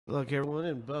Look, everyone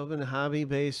in Bowman Hobby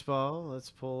Baseball.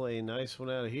 Let's pull a nice one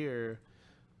out of here.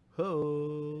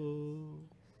 Ho!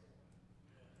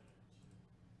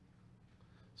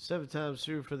 7 times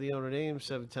through for the owner name,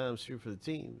 7 times through for the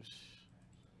teams.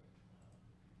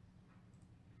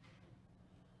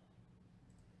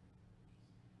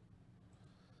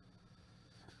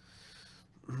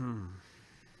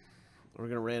 We're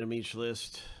going to random each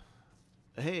list.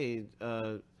 Hey,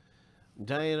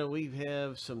 Diana, we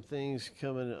have some things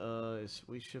coming.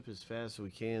 We ship as fast as we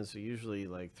can, so usually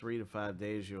like 3 to 5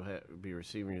 days you'll be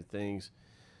receiving your things.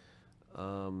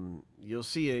 You'll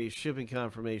see a shipping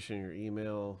confirmation in your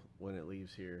email when it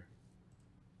leaves here.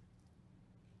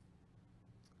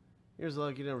 Here's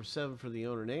lucky number 7 for the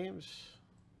owner names.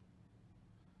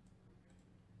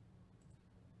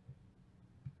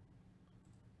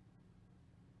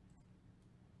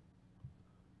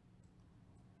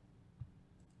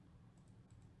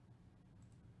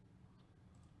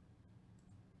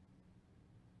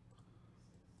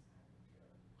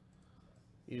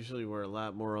 Usually we're a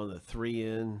lot more on the 3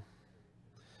 in.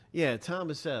 Yeah,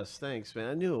 Thomas S. Thanks, man.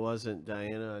 I knew it wasn't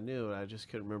Diana. I knew it. I just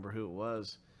couldn't remember who it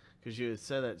was because you had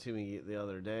said that to me the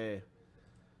other day.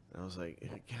 And I was like,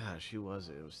 gosh, who was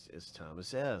it? It's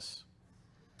Thomas S.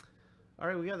 All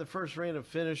right, we got the first random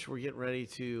finish. We're getting ready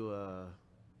to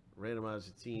randomize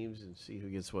the teams and see who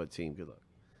gets what team. Good luck.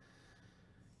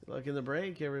 Good luck in the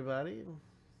break, everybody.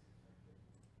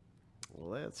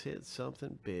 Let's hit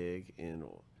something big in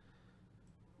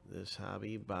this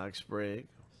hobby box break.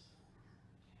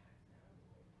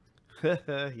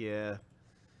 Yeah.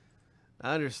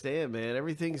 I understand, man.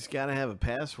 Everything's got to have a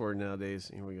password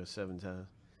nowadays. Here we go, 7 times.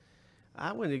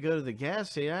 I went to go to the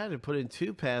gas station. I had to put in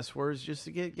 2 passwords just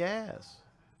to get gas.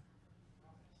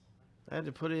 I had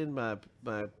to put in my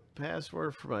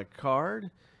password for my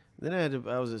card. Then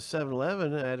I was at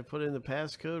 7-Eleven. I had to put in the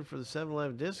passcode for the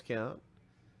 7-Eleven discount.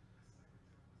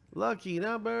 Lucky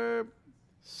number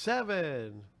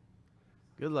 7.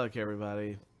 Good luck,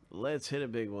 everybody. Let's hit a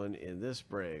big one in this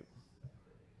break.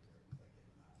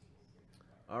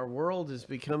 Our world is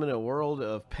becoming a world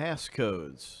of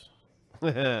passcodes.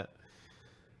 When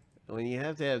you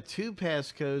have to have 2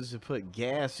 passcodes to put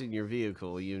gas in your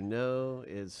vehicle, you know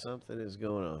something is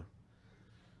going on.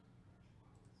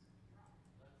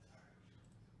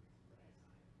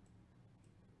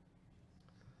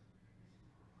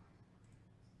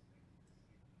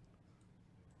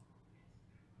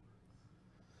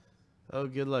 Oh,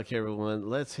 good luck, everyone.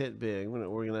 Let's hit big. I'm going to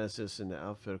organize this into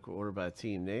alphabetical order by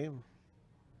team name.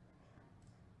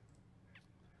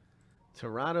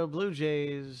 Toronto Blue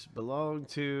Jays belong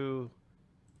to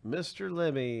Mr.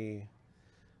 Lemmy.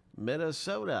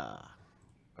 Minnesota,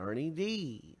 Ernie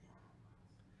D.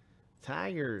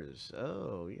 Tigers.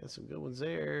 Oh, you got some good ones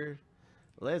there.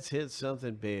 Let's hit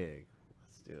something big.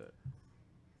 Let's do it.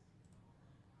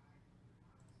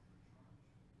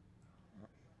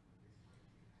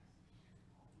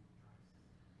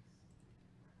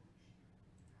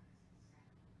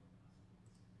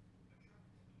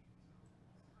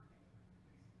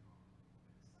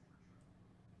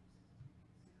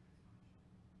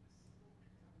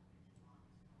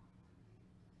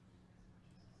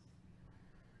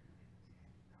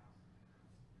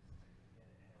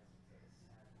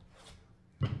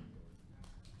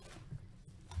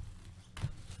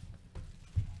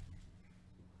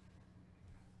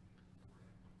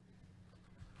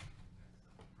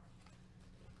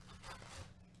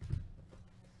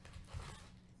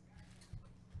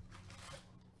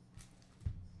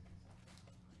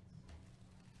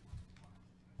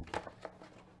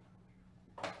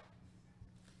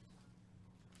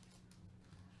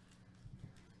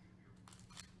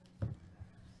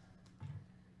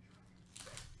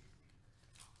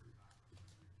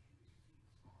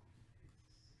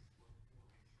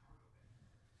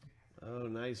 Oh,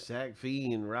 nice Zach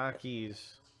Fiend,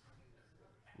 Rockies.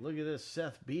 Look at this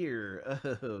Seth Beer.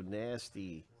 Oh,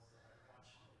 nasty.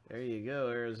 There you go,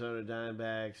 Arizona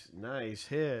Diamondbacks. Nice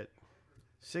hit.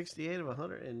 68 of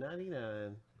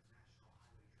 199.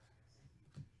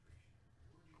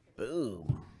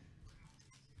 Boom.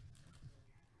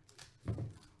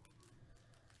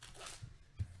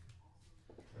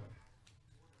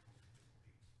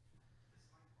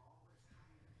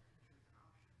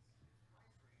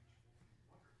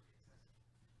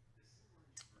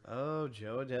 Oh,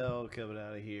 Joe Adell coming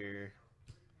out of here.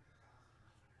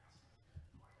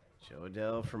 Joe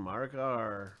Adell from Mark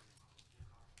R.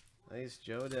 Nice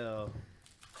Joe Adell.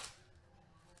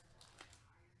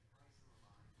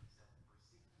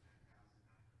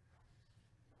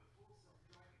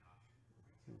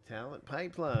 Talent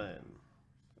Pipeline.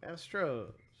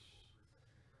 Astros.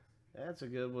 That's a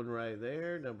good one right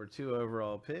there. Number 2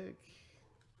 overall pick.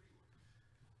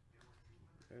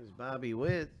 There's Bobby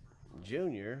Witt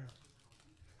Jr.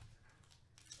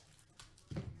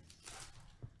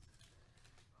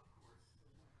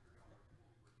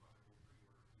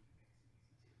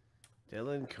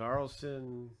 Dylan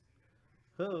Carlson.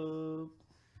 Hope.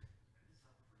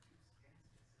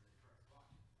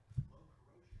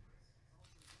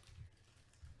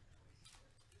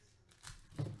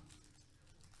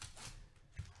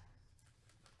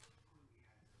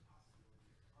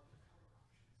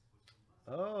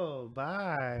 Oh,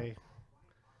 bye.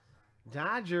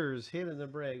 Dodgers hitting the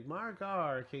break. Mark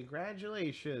R.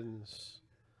 Congratulations.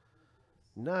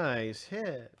 Nice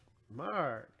hit.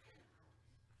 Mark.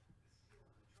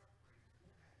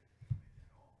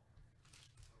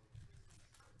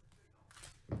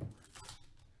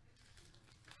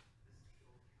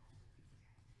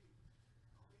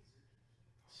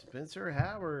 Spencer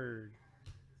Howard.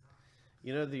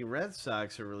 You know, the Red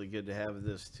Sox are really good to have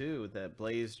this too with that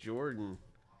Blaze Jordan.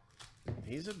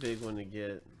 He's a big one to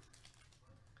get.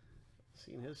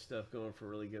 Seen his stuff going for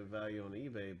really good value on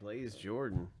eBay. Blaze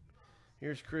Jordan.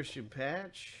 Here's Christian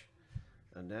Patch.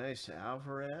 A nice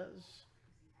Alvarez.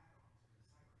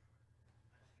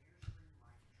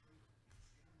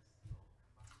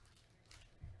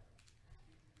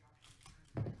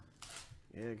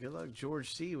 Yeah, good luck,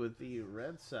 George C. with the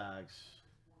Red Sox.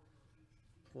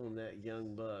 Pulling that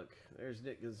young buck. There's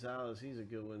Nick Gonzalez. He's a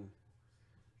good one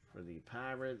for the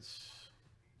Pirates.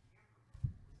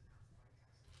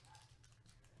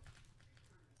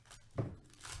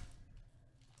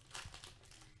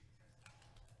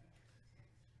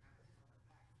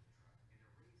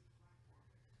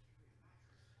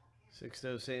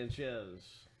 Sixto Sanchez.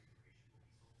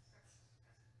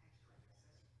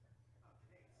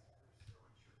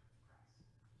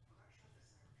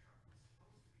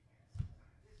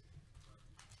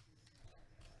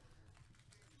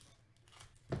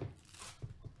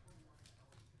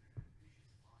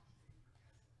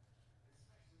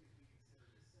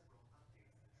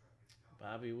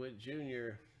 Bobby Witt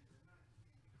Jr.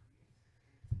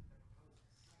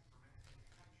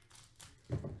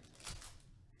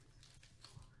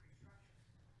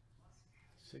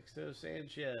 Sixto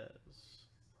Sanchez.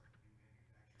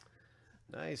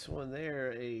 Nice one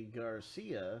there. A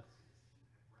Garcia.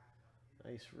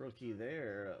 Nice rookie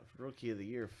there. Rookie of the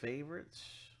Year favorites.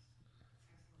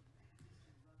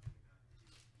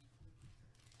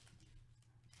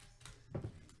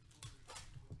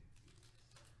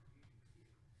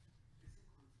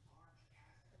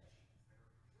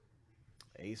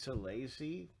 Asa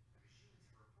Lacy.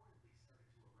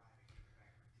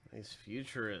 Nice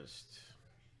futurist.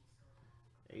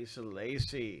 Asa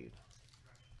Lacy.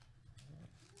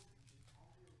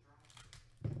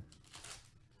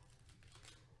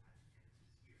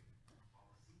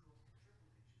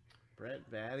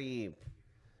 Brett Batty.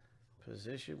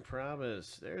 Position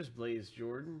promise. There's Blaze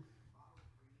Jordan.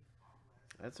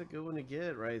 That's a good one to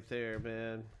get right there,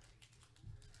 man.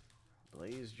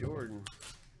 Blaze Jordan.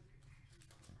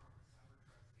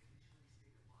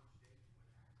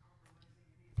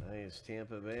 Nice,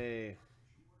 Tampa Bay.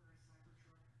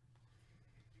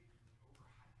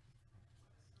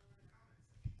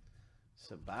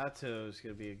 Sabato is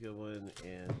going to be a good one.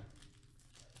 And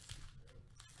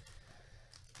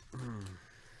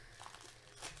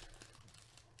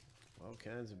all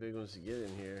kinds of big ones to get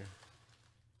in here.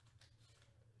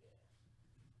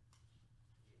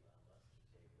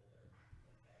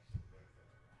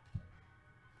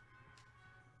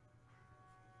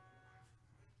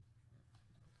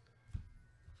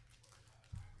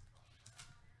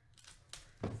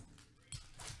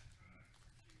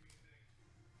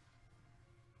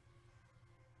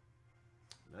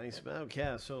 Nice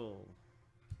Mountcastle.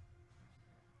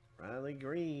 Riley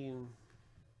Green.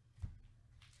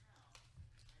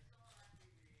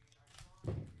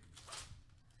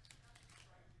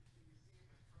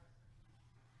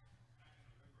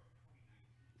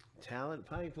 Talent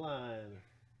Pipeline.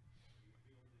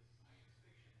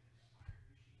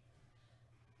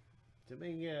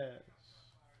 Dominguez.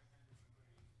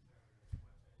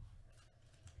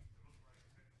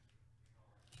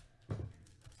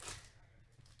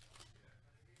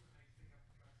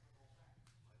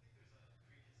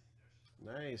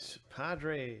 Nice.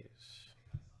 Padres.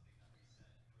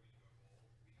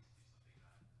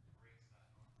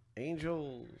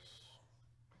 Angels.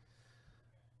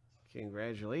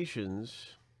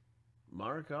 Congratulations,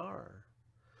 Mark R.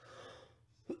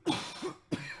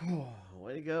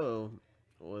 Way to go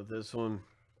with this one.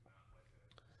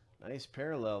 Nice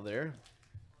parallel there.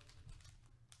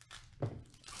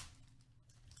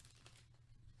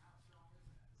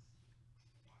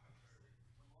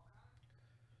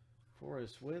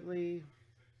 Morris Whitley,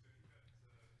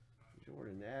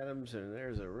 Jordan Adams, and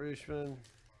there's a Rooshman.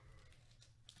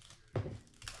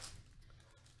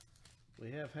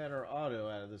 We have had our auto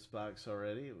out of this box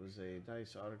already. It was a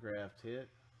nice autographed hit.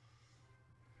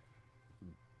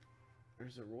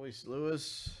 There's a Royce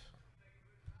Lewis.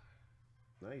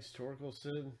 Nice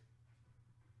Torkelson.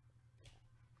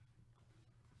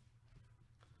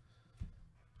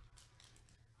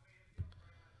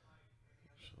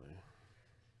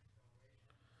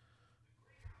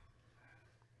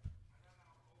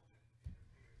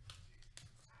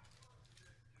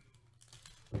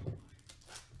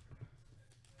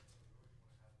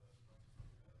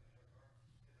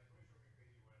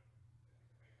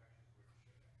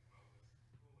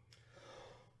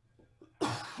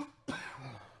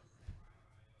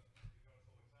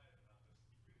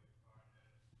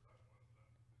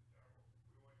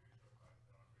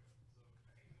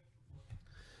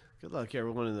 Good luck,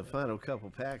 everyone, in the final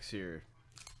couple packs here.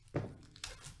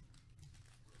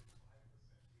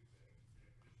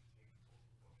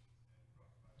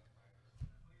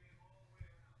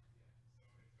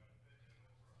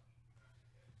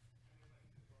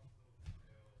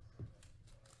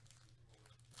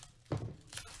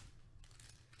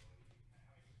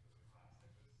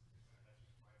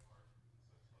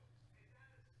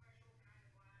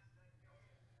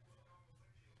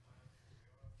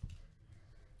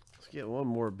 Let's get one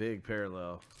more big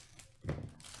parallel.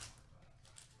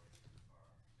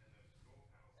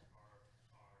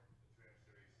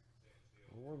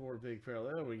 One more big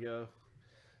parallel. There we go.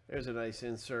 There's a nice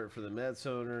insert for the Mets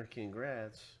owner.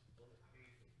 Congrats.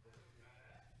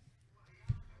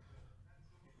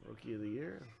 Rookie of the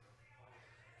year.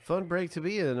 Fun break to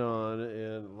be in on,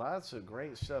 and lots of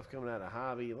great stuff coming out of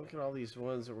Hobby. Look at all these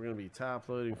ones that we're going to be top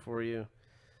loading for you.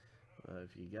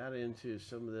 If you got into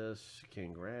some of this,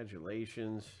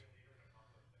 congratulations.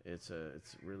 It's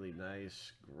really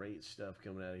nice, great stuff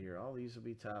coming out of here. All these will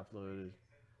be top loaded.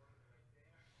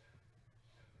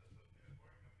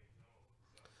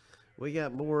 We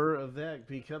got more of that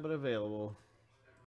becoming available.